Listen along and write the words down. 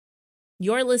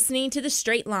You're listening to The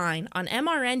Straight Line on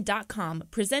MRN.com,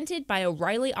 presented by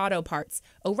O'Reilly Auto Parts.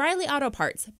 O'Reilly Auto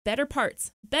Parts, better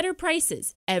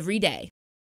prices every day.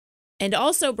 And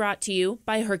also brought to you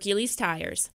by Hercules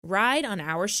Tires. Ride on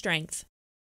our strength.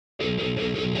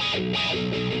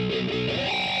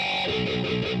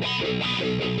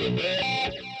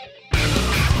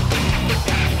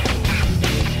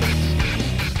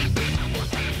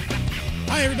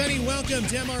 Hi, everybody. Welcome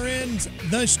to MRN's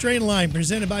The Straight Line,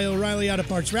 presented by O'Reilly Auto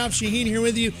Parts. Ralph Sheheen here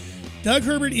with you. Doug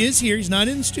Herbert is here. He's not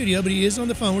in the studio, but he is on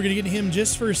the phone. We're going to get to him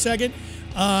just for a second.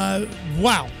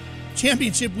 Wow.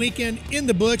 Championship weekend in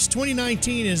the books.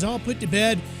 2019 is all put to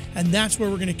bed, and that's where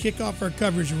we're going to kick off our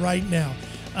coverage right now.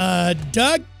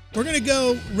 Doug, we're going to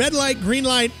go red light, green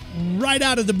light right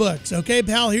out of the books. Okay,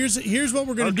 pal? Here's what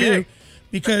we're going to do,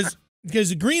 because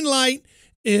the green light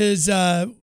is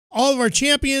all of our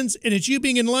champions, and it's you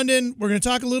being in London. We're going to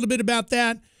talk a little bit about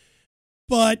that.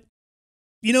 But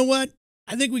you know what?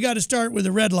 I think we got to start with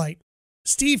a red light.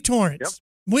 Steve Torrence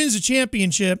wins the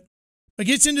championship, but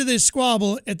gets into this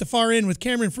squabble at the far end with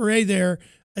Cameron Ferret there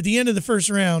at the end of the first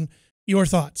round. Your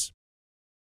thoughts?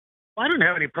 Well, I don't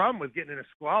have any problem with getting in a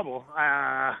squabble.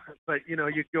 But, you know,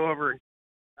 you go over, and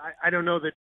I don't know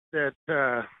that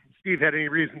Steve had any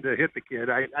reason to hit the kid.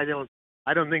 I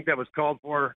don't think that was called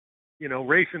for. You know,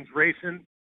 racing's racing,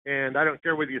 and I don't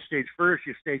care whether you stage first,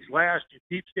 you stage last, you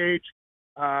deep stage.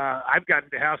 I've gotten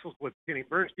to hassles with Kenny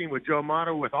Bernstein, with Joe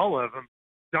Amato, with all of them,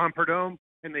 Don Perdome,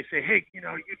 and they say, hey, you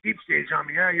know, you deep stage on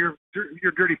me. Yeah, you're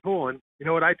dirty pulling. You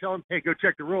know what I tell them? Hey, go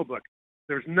check the rule book.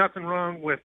 There's nothing wrong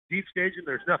with deep staging.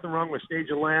 There's nothing wrong with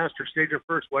staging last or staging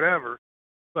first, whatever.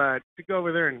 But to go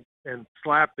over there and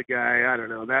slap the guy, I don't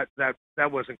know.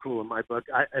 That wasn't cool in my book.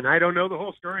 I don't know the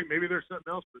whole story. Maybe there's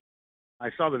something else, but I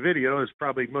saw the video, as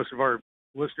probably most of our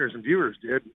listeners and viewers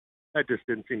did. That just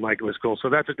didn't seem like it was cool.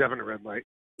 So that's a definite red light.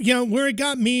 You know, where it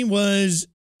got me was,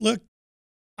 look,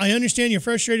 I understand you're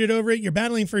frustrated over it. You're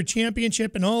battling for a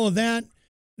championship and all of that.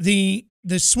 The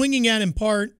swinging at him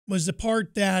part was the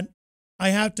part that I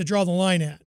have to draw the line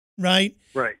at, right?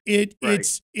 Right.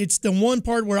 It's the one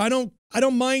part where I don't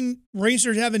mind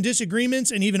racers having disagreements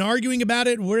and even arguing about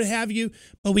it, what have you,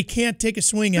 but we can't take a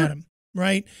swing at him.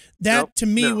 Right? That to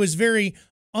me was very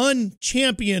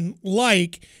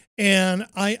unchampion-like, and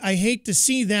I hate to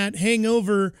see that hang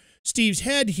over Steve's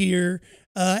head here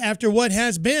after what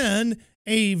has been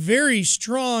a very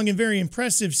strong and very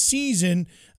impressive season.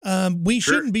 We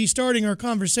shouldn't be starting our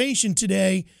conversation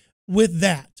today with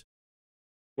that.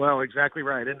 Well, exactly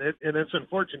right, and it's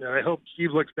unfortunate. I hope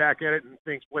Steve looks back at it and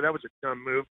thinks, boy, that was a dumb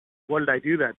move. What did I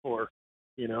do that for?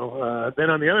 You know. Then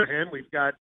on the other hand, we've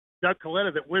got Doug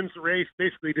Coletta that wins the race,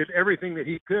 basically did everything that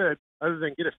he could other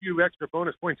than get a few extra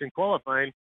bonus points in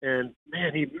qualifying. And,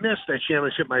 man, he missed that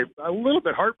championship. I'm a little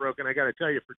bit heartbroken, I got to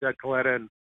tell you, for Doug Coletta and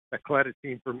the Coletta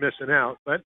team for missing out.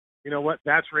 But you know what?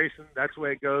 That's racing. That's the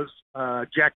way it goes.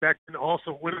 Jack Beckman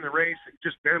also winning the race,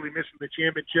 just barely missing the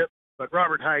championship. But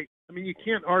Robert Hight, I mean, you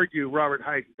can't argue Robert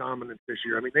Hight's dominance this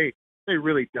year. I mean, they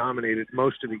really dominated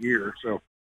most of the year. So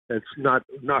it's not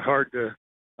hard to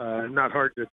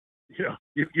you know,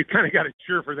 you kind of got to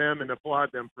cheer for them and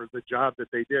applaud them for the job that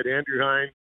they did. Andrew Hine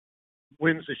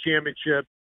wins the championship.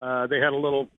 They had a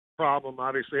little problem,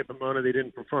 obviously, at Pomona. They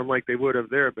didn't perform like they would have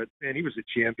there, but, man, he was a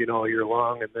champion all year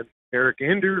long. And then Eric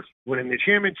Enders winning the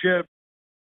championship.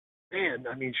 Man,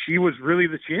 I mean, she was really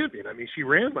the champion. I mean, she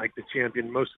ran like the champion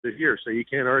most of the year, so you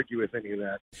can't argue with any of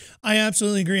that. I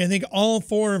absolutely agree. I think all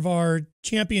four of our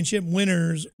championship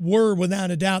winners were,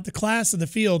 without a doubt, the class of the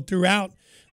field throughout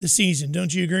the season.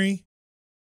 Don't you agree?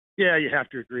 Yeah, you have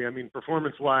to agree. I mean,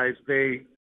 performance-wise,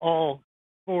 all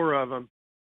four of them,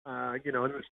 you know,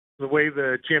 and the way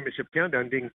the championship countdown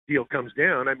deal comes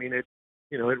down, I mean, it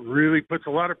really puts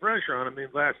a lot of pressure on them in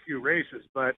the last few races.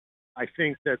 But I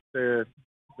think that the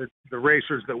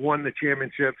racers that won the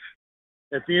championships,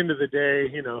 at the end of the day,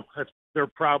 you know, they're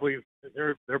probably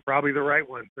the right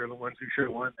ones. They're the ones who should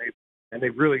have won.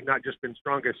 They've really not just been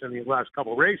strongest in the last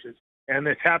couple of races. And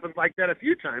it's happened like that a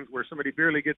few times where somebody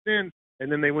barely gets in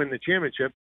and then they win the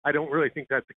championship. I don't really think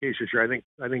that's the case this year.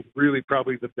 I think really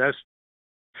probably the best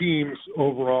teams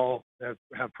overall have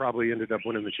probably ended up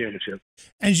winning the championship.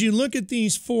 As you look at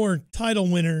these four title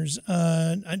winners,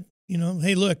 you know,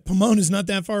 hey, look, Pomona's not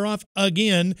that far off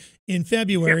again in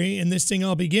February, and this thing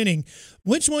all beginning.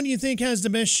 Which one do you think has the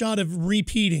best shot of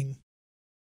repeating?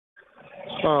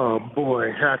 Oh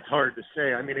boy, that's hard to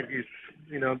say. I mean, if you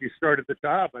start at the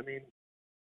top, I mean,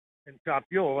 in Top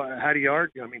Fuel, how do you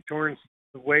argue? I mean, Torrence,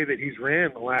 the way that he's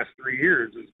ran the last 3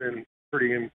 years has been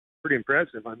pretty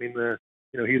impressive. I mean,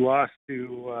 he lost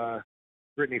to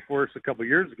Brittany Force a couple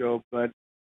years ago, but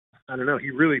I don't know,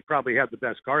 he really probably had the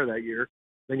best car that year.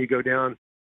 Then you go down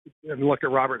and look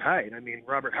at Robert Hight. I mean,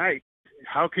 Robert Hight,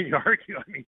 how can you argue? I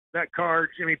mean, that car,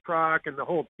 Jimmy Prock, and the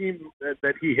whole team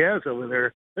that he has over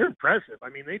there, they're impressive. I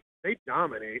mean, they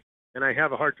dominate, and I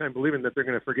have a hard time believing that they're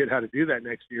going to forget how to do that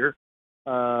next year.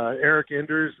 Eric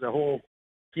Enders, the whole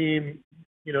team,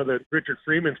 that Richard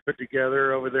Freeman's put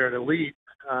together over there at Elite,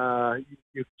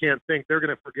 you can't think they're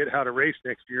going to forget how to race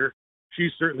next year.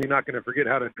 She's certainly not going to forget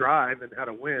how to drive and how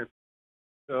to win.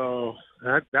 So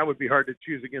that would be hard to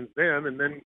choose against them. And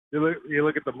then you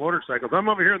look at the motorcycles. I'm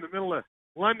over here in the middle of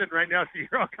London right now, so you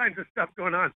hear all kinds of stuff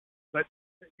going on. But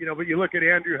you look at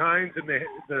Andrew Hines and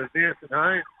the Vance and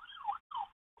Hines,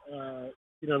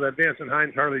 that Vance and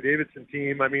Hines Harley Davidson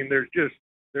team. I mean,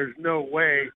 there's no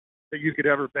way that you could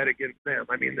ever bet against them.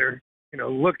 I mean, they're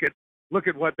look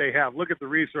at what they have, look at the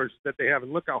resources that they have,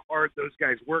 and look how hard those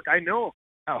guys work. I know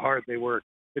how hard they work.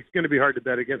 It's going to be hard to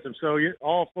bet against them. So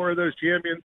all four of those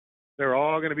champions, they're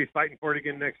all going to be fighting for it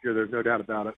again next year. There's no doubt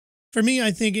about it. For me,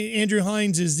 I think Andrew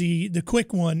Hines is the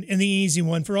quick one and the easy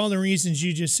one for all the reasons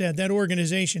you just said. That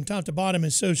organization, top to bottom,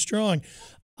 is so strong.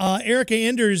 Erica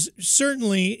Enders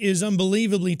certainly is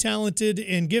unbelievably talented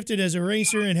and gifted as a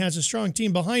racer and has a strong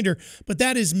team behind her, but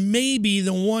that is maybe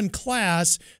the one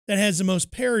class that has the most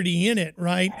parity in it,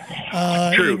 right?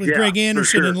 True. With Greg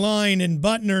Anderson sure. and Line and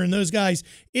Butner and those guys.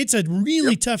 It's a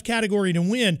really tough category to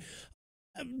win.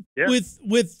 Yep.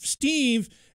 With Steve,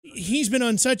 he's been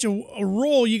on such a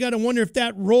roll, you got to wonder if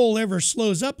that roll ever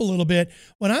slows up a little bit.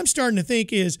 What I'm starting to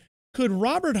think is, could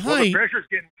Robert Hight... Well, the pressure's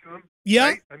getting to him. Yeah,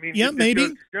 right? I mean, maybe.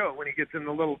 Goes to show when he gets in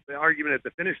the little argument at the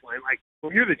finish line. Like,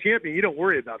 when you're the champion, you don't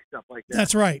worry about stuff like that.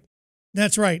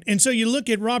 That's right. And so you look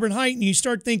at Robert Hight and you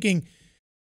start thinking,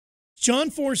 John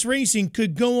Force Racing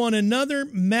could go on another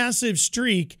massive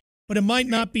streak, but it might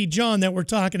not be John that we're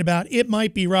talking about. It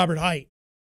might be Robert Hight.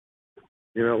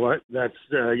 You know what? That's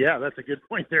that's a good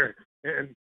point there.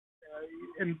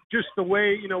 And just the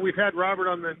way, we've had Robert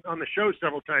on the show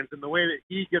several times, and the way that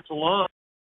he gets along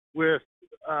with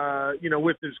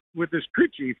with his crew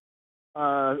chief,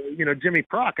 Jimmy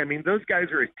Prock. I mean, those guys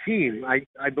are a team.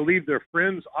 I believe they're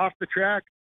friends off the track,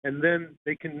 and then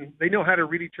they know how to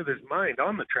read each other's mind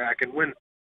on the track. And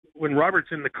when Robert's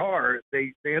in the car,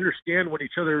 they understand what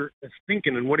each other is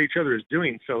thinking and what each other is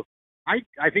doing. So I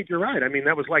think you're right. I mean,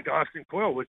 that was like Austin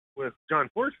Coyle with John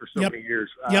Force for so many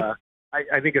years.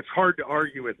 I think it's hard to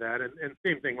argue with that. And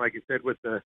same thing, like you said, with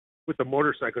the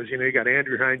motorcycles. You got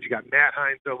Andrew Hines, you got Matt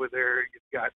Hines over there.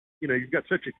 You've got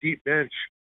such a deep bench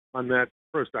on that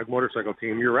Pro Stock motorcycle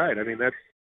team. You're right. I mean,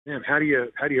 how do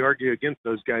you argue against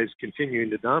those guys continuing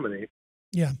to dominate?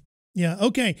 Yeah. Yeah.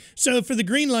 Okay. So for the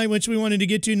green light, which we wanted to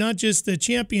get to, not just the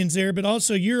champions there, but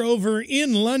also you're over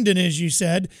in London, as you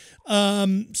said.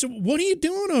 So what are you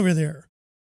doing over there?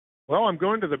 Well, I'm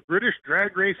going to the British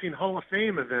Drag Racing Hall of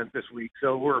Fame event this week.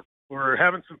 So we're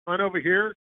having some fun over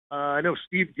here. I know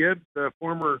Steve Gibbs, the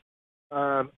former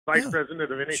vice president of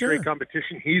NHRA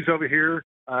competition, he's over here.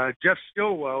 Jeff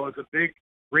Stillwell is a big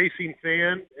racing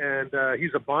fan, and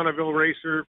he's a Bonneville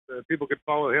racer. People could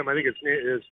follow him. I think his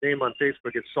name on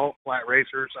Facebook is Salt Flat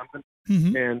Racer or something.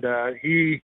 Mm-hmm. And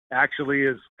he actually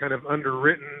is kind of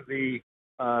underwritten the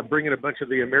bringing a bunch of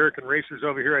the American racers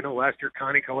over here. I know last year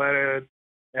Connie Coletta and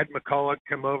Ed McCulloch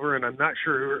come over, and I'm not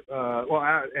sure.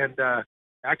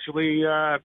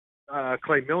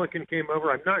 Clay Milliken came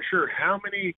over. I'm not sure how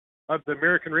many of the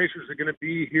American racers are going to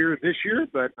be here this year,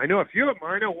 but I know a few of them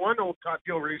are. I know one old Top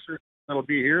Fuel racer that'll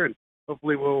be here, and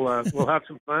hopefully we'll have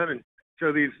some fun and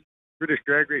show these British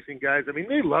drag racing guys. I mean,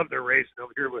 they love their racing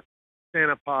over here with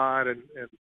Santa Pod and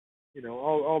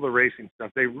all the racing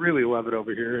stuff. They really love it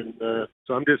over here, and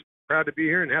so I'm just proud to be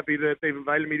here and happy that they've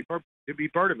invited me to be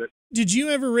part of it. Did you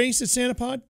ever race at Santa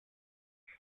Pod?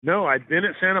 No, I've been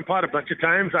at Santa Pod a bunch of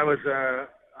times. I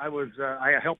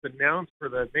helped announce for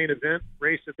the main event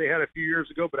race that they had a few years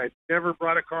ago, but I never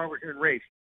brought a car over here and raced.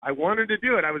 I wanted to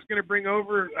do it. I was going to bring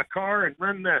over a car and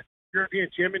run the European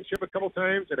Championship a couple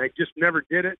times, and I just never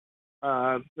did it.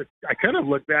 But I kind of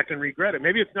look back and regret it.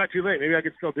 Maybe it's not too late. Maybe I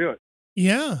could still do it.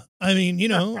 Yeah. I mean,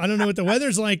 I don't know what the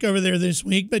weather's like over there this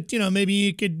week, but, maybe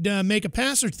you could make a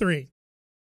pass or three.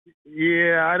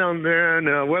 Yeah, I don't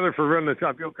know. Weather for running the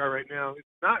Top Fuel car right now. It's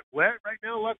not wet right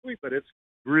now, luckily, but it's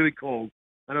really cold.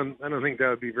 I don't think that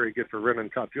would be very good for running a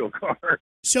Top Fuel car.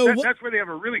 So that's where they have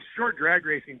a really short drag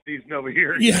racing season over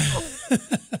here. Yeah.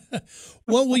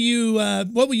 What will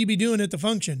you be doing at the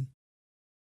function?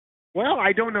 Well,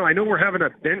 I don't know. I know we're having a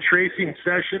bench racing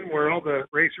session where all the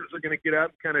racers are going to get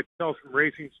up and kind of tell some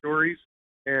racing stories.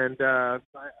 And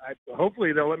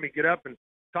hopefully they'll let me get up and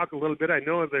talk a little bit. I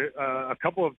know a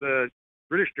couple of the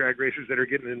British drag racers that are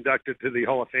getting inducted to the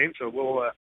Hall of Fame. So we'll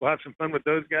have some fun with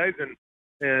those guys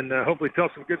and hopefully tell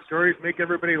some good stories, make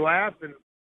everybody laugh, and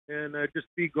just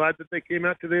be glad that they came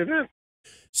out to the event.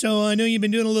 So I know you've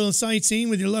been doing a little sightseeing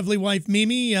with your lovely wife,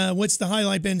 Mimi. What's the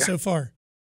highlight been so far?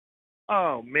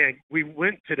 Oh, man, we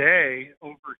went today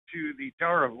over to the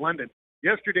Tower of London.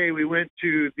 Yesterday we went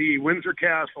to the Windsor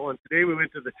Castle, and today we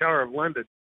went to the Tower of London.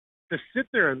 To sit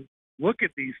there and look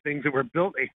at these things that were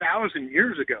built 1,000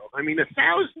 years ago. I mean,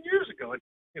 1,000 years ago. And,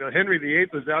 Henry VIII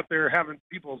was out there having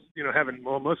people,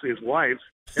 mostly his wives'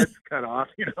 heads cut off,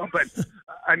 But,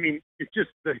 I mean, it's just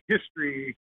the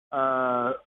history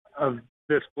of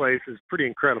this place is pretty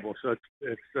incredible. So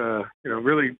it's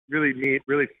really, really neat,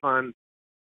 really fun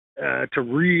to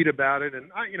read about it.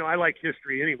 And, I like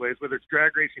history anyways, whether it's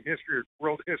drag racing history or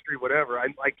world history, whatever. I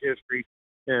like history.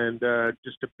 And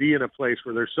just to be in a place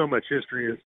where there's so much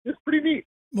history is pretty neat.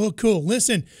 Well, cool.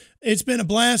 Listen, it's been a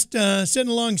blast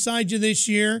sitting alongside you this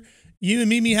year. You and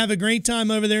Mimi have a great time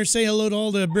over there. Say hello to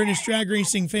all the British drag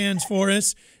racing fans for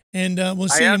us, and we'll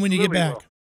see you when you get back.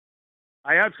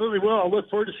 I absolutely will. I'll look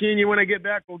forward to seeing you when I get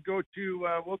back. We'll go to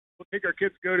we'll take our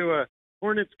kids to go to a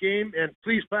Hornets game, and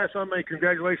please pass on my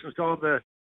congratulations to all the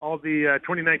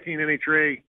 2019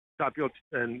 NHRA Top Fuel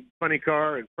and Funny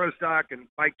Car and Pro Stock and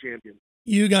Bike Champions.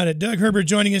 You got it. Doug Herbert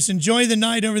joining us. Enjoy the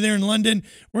night over there in London.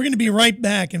 We're going to be right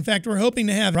back. In fact, we're hoping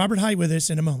to have Robert Hight with us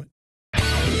in a moment.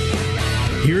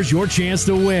 Here's your chance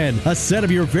to win a set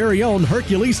of your very own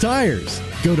Hercules tires.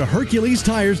 Go to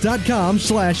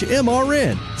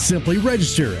HerculesTires.com/MRN. Simply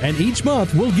register, and each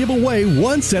month we'll give away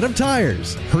one set of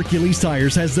tires. Hercules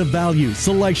Tires has the value,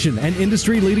 selection, and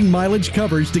industry-leading mileage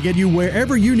coverage to get you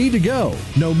wherever you need to go,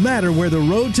 no matter where the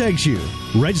road takes you.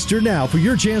 Register now for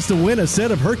your chance to win a set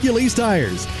of Hercules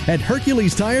tires at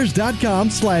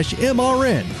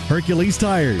HerculesTires.com/MRN. Hercules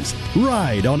Tires.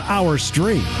 Ride on our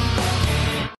street.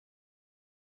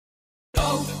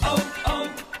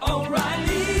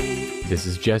 This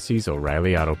is Jesse's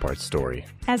O'Reilly Auto Parts story.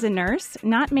 As a nurse,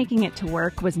 not making it to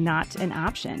work was not an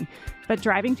option. But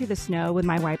driving through the snow with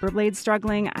my wiper blades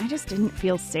struggling, I just didn't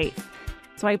feel safe.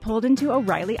 So I pulled into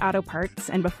O'Reilly Auto Parts,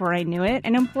 and before I knew it,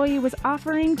 an employee was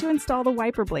offering to install the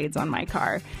wiper blades on my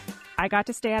car. I got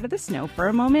to stay out of the snow for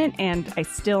a moment, and I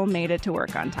still made it to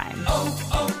work on time.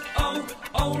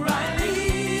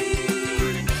 O'Reilly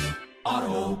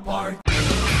Auto Parts.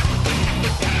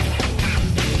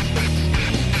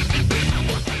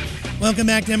 Welcome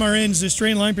back to MRN's The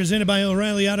Straight Line, presented by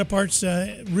O'Reilly Auto Parts.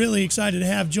 Really excited to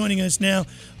have joining us now.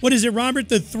 What is it, Robert?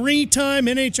 The three-time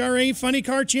NHRA Funny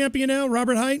Car champion now,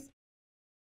 Robert Hight?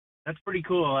 That's pretty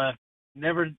cool. I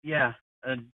like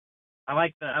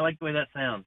the way that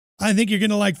sounds. I think you're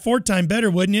going to like four-time better,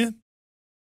 wouldn't you?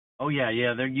 Oh yeah.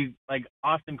 There you like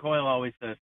Austin Coyle always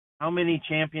says, how many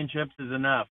championships is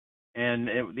enough? And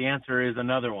the answer is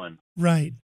another one.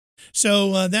 Right.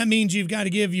 So that means you've got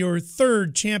to give your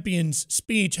third champion's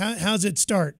speech. How's it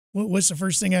start? What's the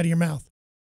first thing out of your mouth?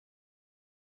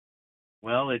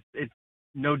 Well, it's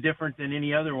no different than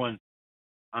any other one.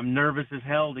 I'm nervous as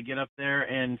hell to get up there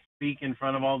and speak in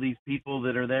front of all these people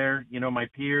that are there, my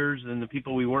peers and the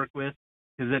people we work with,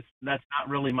 because that's not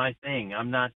really my thing. I'm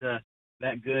not that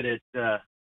good at,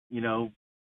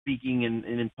 speaking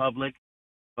in public,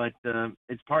 but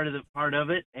it's part of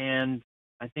it, and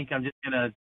I think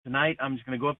Tonight, I'm just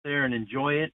going to go up there and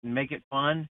enjoy it and make it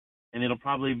fun, and it'll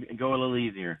probably go a little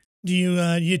easier. Do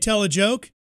you tell a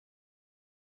joke?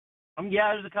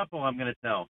 Yeah, there's a couple I'm going to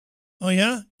tell. Oh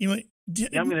yeah, I'm going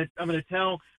to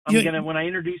tell. When I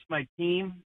introduce my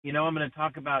team, I'm going to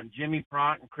talk about Jimmy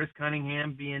Prock and Chris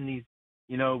Cunningham being these,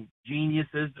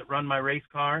 geniuses that run my race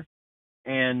car,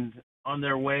 and on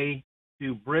their way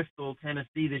to Bristol,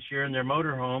 Tennessee this year in their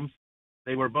motorhomes,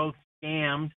 they were both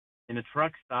scammed in a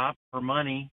truck stop for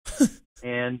money,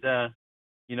 and that's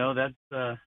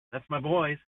my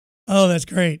boys. Oh, that's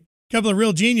great. A couple of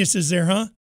real geniuses there, huh?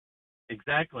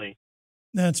 Exactly.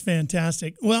 That's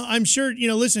fantastic. Well, I'm sure,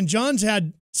 listen, John's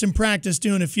had some practice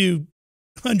doing a few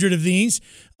hundred of these.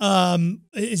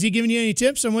 Is he giving you any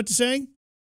tips on what to say?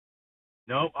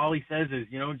 No, all he says is,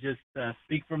 just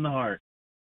speak from the heart.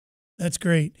 That's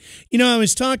great. I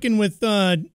was talking with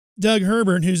Doug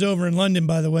Herbert, who's over in London,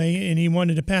 by the way, and he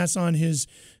wanted to pass on his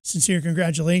sincere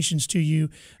congratulations to you.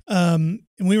 And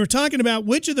we were talking about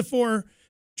which of the four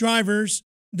drivers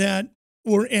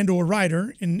or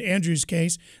rider, in Andrew's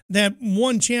case, that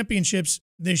won championships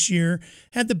this year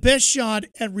had the best shot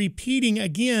at repeating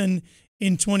again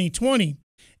in 2020.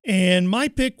 And my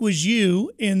pick was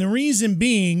you, and the reason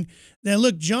being that,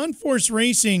 look, John Force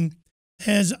Racing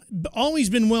has always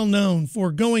been well known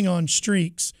for going on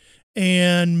streaks.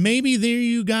 And maybe there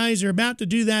you guys are about to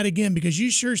do that again, because you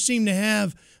sure seem to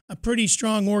have a pretty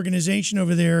strong organization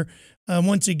over there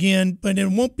once again. But it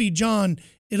won't be John.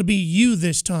 It'll be you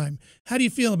this time. How do you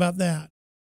feel about that?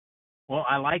 Well,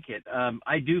 I like it.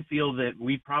 I do feel that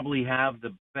we probably have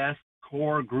the best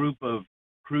core group of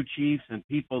crew chiefs and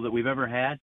people that we've ever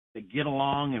had that get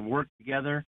along and work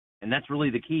together, and that's really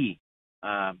the key.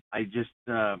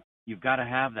 You've got to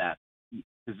have that,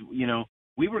 because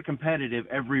we were competitive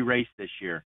every race this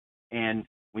year, and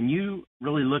when you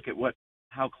really look at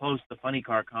how close the funny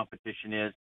car competition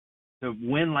is, to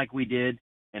win like we did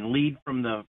and lead from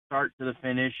the start to the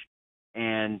finish,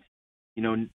 and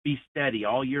be steady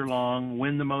all year long,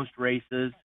 win the most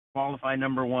races, qualify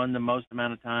number one the most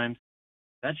amount of times,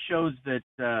 that shows that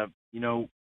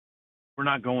we're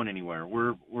not going anywhere.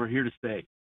 We're here to stay.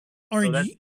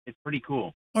 It's pretty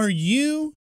cool. Are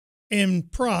you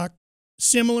and Proc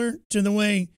similar to the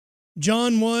way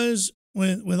John was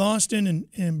with Austin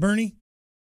and Bernie?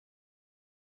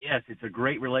 Yes, it's a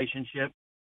great relationship.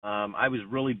 I was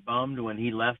really bummed when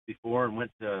he left before and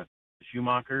went to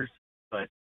Schumacher's, but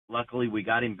luckily we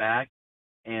got him back.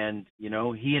 And,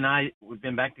 he and we've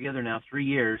been back together now 3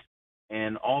 years,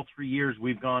 and all 3 years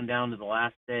we've gone down to the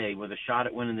last day with a shot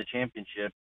at winning the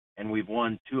championship, and we've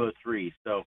won 203.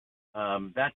 So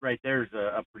that right there is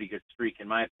a pretty good streak, in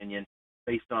my opinion,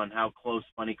 based on how close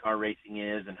funny car racing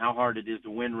is and how hard it is to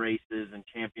win races and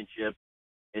championships.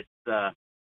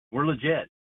 We're legit.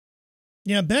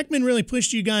 Yeah, Beckman really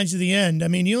pushed you guys to the end. I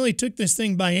mean, you only took this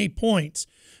thing by 8 points.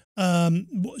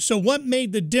 So what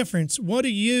made the difference? What are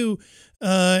you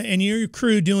and your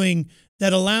crew doing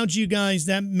that allowed you guys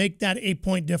that make that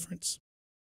 8-point difference?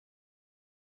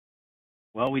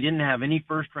 Well, we didn't have any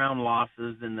first round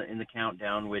losses in the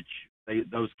countdown, which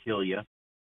those kill you.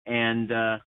 And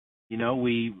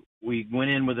we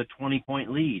went in with a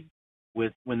 20-point lead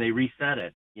when they reset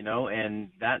it, and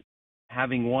that,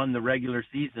 having won the regular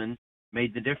season,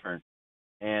 made the difference.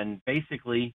 And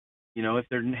basically, if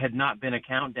there had not been a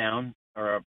countdown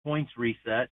or a points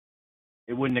reset,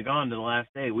 it wouldn't have gone to the last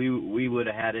day. We would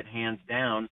have had it hands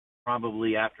down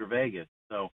probably after Vegas.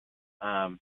 So,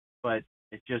 but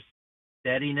it's just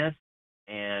steadiness,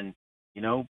 and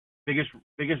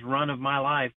biggest run of my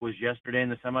life was yesterday in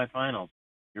the semifinals.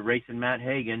 You're racing Matt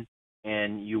Hagan,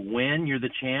 and you win, you're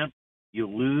the champ. You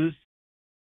lose,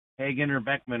 Hagan or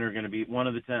Beckman are going to be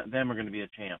them are going to be a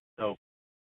champ. So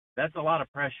that's a lot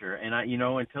of pressure, and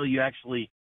until you actually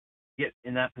get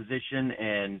in that position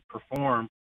and perform,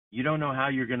 you don't know how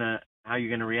you're gonna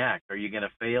react. Are you gonna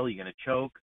fail? Are you gonna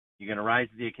choke? You're gonna rise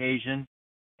to the occasion,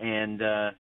 and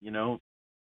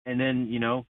and then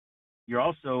you're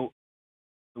also,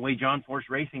 the way John Force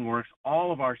Racing works,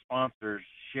 all of our sponsors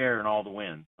share in all the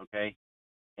wins. Okay,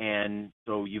 and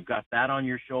so you've got that on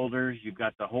your shoulders. You've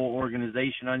got the whole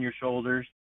organization on your shoulders.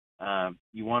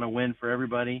 You want to win for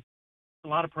everybody. It's a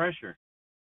lot of pressure.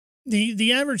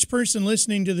 The average person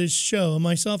listening to this show,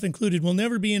 myself included, will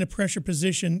never be in a pressure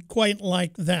position quite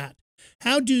like that.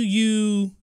 How do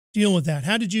you deal with that?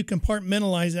 How did you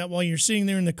compartmentalize that while you're sitting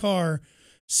there in the car,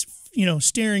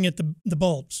 staring at the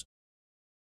bulbs?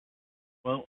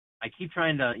 Well, I keep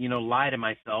trying to, lie to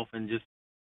myself and just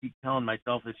keep telling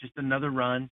myself it's just another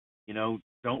run.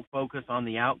 Don't focus on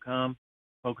the outcome.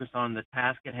 Focus on the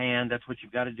task at hand. That's what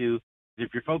you've got to do.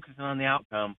 If you're focusing on the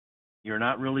outcome, you're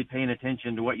not really paying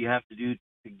attention to what you have to do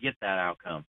to get that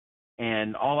outcome.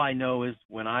 And all I know is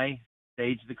when I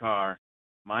staged the car,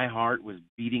 my heart was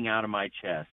beating out of my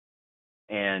chest,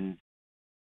 and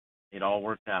it all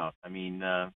worked out. I mean,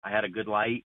 I had a good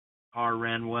light, car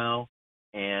ran well,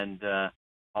 and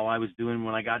all I was doing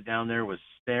when I got down there was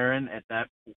staring at that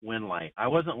wind light. I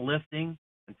wasn't lifting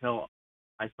until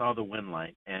I saw the wind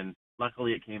light, and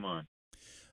luckily it came on.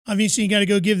 Obviously, you got to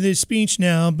go give this speech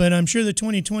now, but I'm sure the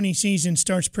 2020 season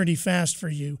starts pretty fast for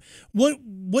you.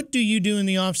 What do you do in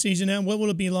the off season now? What will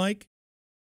it be like?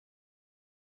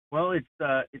 Well,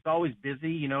 it's always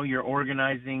busy. You're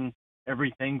organizing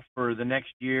everything for the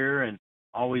next year, and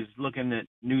always looking at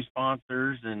new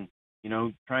sponsors, and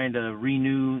trying to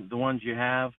renew the ones you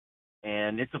have.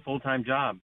 And it's a full-time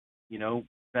job.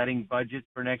 Setting budgets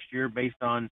for next year based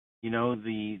on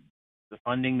the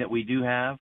funding that we do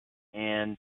have.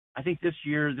 And I think this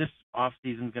off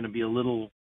season is going to be a little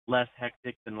less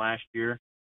hectic than last year,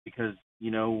 because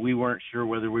we weren't sure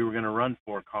whether we were going to run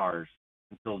 4 cars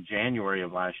until January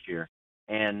of last year,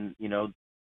 and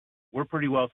we're pretty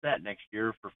well set next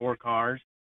year for 4 cars,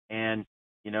 and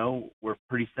we're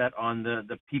pretty set on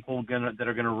the people that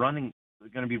are going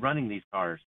to be running these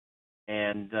cars,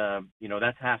 and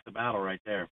that's half the battle right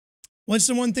there. What's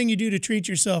the one thing you do to treat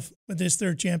yourself with this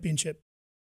 3rd championship?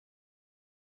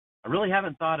 I really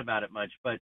haven't thought about it much,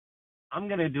 but I'm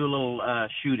going to do a little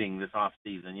shooting this off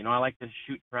season. You know, I like to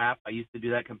shoot crap. I used to do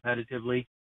that competitively,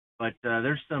 but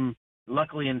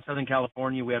luckily in Southern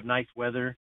California, we have nice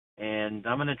weather, and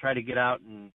I'm going to try to get out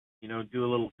and, you know, do a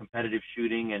little competitive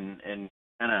shooting and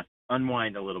kind of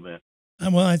unwind a little bit.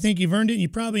 Well, I think you've earned it. You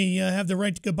probably have the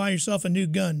right to go buy yourself a new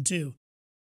gun, too.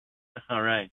 All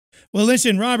right. Well,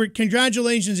 listen, Robert,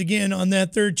 congratulations again on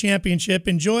that third championship.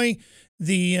 Enjoy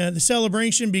the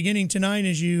celebration beginning tonight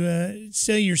as you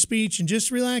say your speech, and just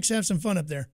relax, have some fun up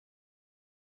there.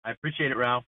 I appreciate it,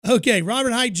 Ralph. Okay,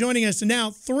 Robert Hight joining us, and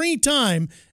now 3-time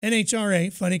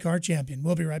NHRA Funny Car champion.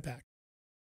 We'll be right back.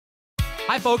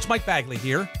 Hi, folks. Mike Bagley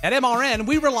here. At MRN,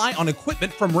 we rely on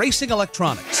equipment from Racing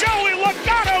Electronics. Joey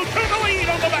Logano to the lead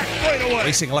on the back straightaway.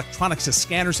 Racing Electronics has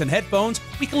scanners and headphones.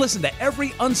 We can listen to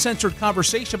every uncensored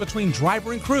conversation between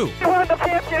driver and crew. You won the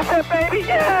championship, baby!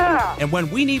 Yeah! And when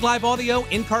we need live audio,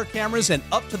 in-car cameras, and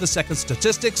up-to-the-second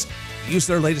statistics, we use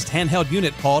their latest handheld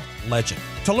unit called Legend.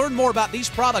 To learn more about these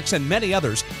products and many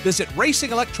others, visit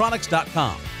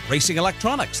RacingElectronics.com. Racing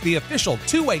Electronics, the official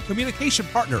two-way communication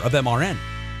partner of MRN.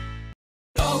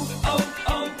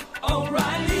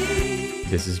 O'Reilly.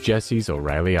 This is Jesse's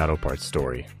O'Reilly Auto Parts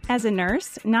story. As a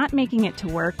nurse, not making it to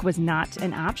work was not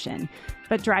an option.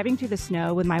 But driving through the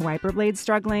snow with my wiper blades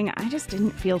struggling, I just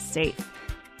didn't feel safe.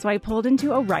 So I pulled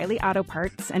into O'Reilly Auto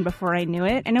Parts, and before I knew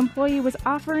it, an employee was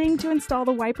offering to install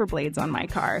the wiper blades on my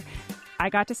car. I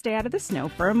got to stay out of the snow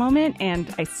for a moment,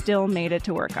 and I still made it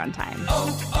to work on time.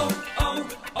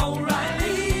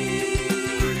 O'Reilly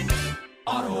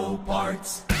Auto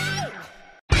Parts.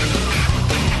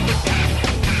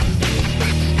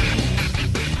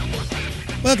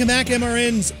 Welcome back,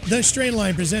 MRN's The Straight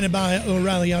Line, presented by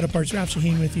O'Reilly Auto Parts. Ralph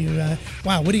Sheheen with you.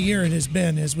 Wow, what a year it has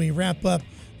been as we wrap up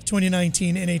the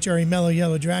 2019 NHRA Mellow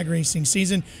Yellow Drag Racing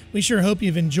season. We sure hope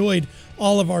you've enjoyed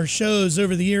all of our shows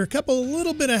over the year. A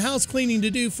little bit of house cleaning to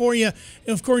do for you.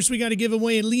 And of course, we got to give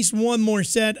away at least one more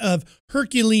set of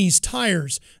Hercules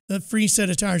tires. The free set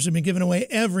of tires have been given away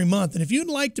every month. And if you'd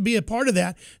like to be a part of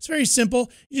that, it's very simple.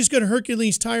 You just go to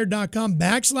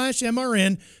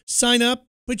HerculesTire.com/MRN, sign up,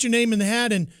 put your name in the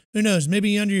hat, and who knows,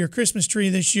 maybe under your Christmas tree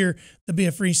this year, there'll be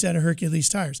a free set of Hercules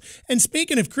tires. And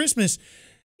speaking of Christmas,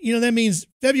 you know, that means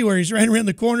February is right around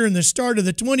the corner and the start of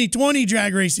the 2020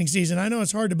 drag racing season. I know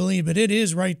it's hard to believe, but it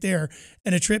is right there,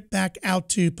 and a trip back out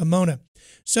to Pomona.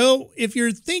 So if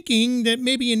you're thinking that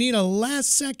maybe you need a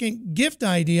last-second gift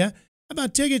idea, how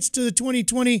about tickets to the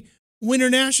 2020 Winter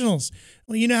Nationals?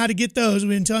 Well, you know how to get those.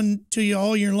 We've been telling to you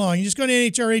all year long. You just go to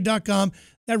NHRA.com,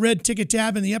 that red ticket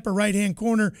tab in the upper right-hand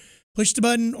corner, push the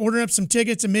button, order up some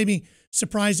tickets, and maybe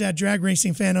surprise that drag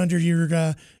racing fan under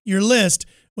your list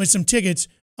with some tickets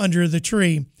under the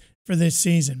tree for this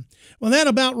season. Well,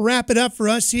 that'll about wrap it up for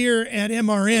us here at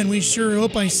MRN. We sure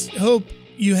hope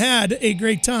you had a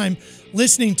great time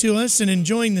listening to us and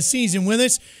enjoying the season with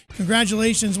us.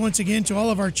 Congratulations once again to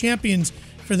all of our champions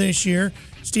for this year,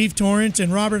 Steve Torrance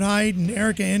and Robert Hight and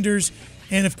Erica Enders,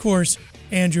 and of course,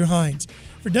 Andrew Hines.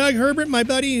 For Doug Herbert, my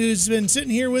buddy who's been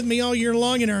sitting here with me all year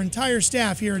long, and our entire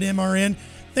staff here at MRN,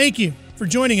 thank you for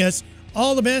joining us.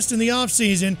 All the best in the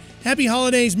off-season. Happy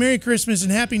holidays, Merry Christmas,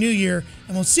 and Happy New Year.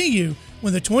 And we'll see you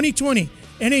when the 2020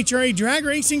 NHRA drag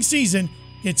racing season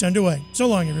gets underway. So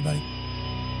long, everybody.